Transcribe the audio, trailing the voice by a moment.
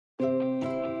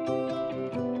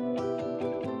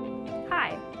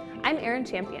Erin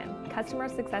Champion, Customer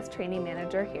Success Training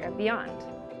Manager here at Vyond.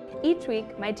 Each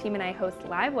week, my team and I host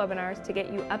live webinars to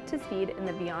get you up to speed in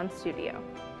the Vyond Studio.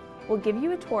 We'll give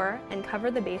you a tour and cover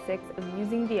the basics of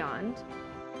using Vyond.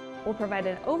 We'll provide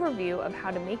an overview of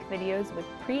how to make videos with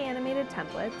pre-animated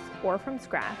templates or from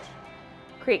scratch,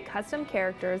 create custom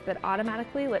characters that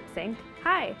automatically lip sync,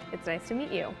 "Hi, it's nice to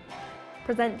meet you,"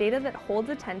 present data that holds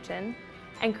attention,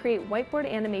 and create whiteboard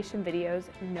animation videos,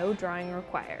 no drawing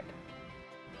required.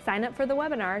 Sign up for the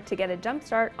webinar to get a jump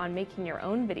start on making your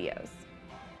own videos.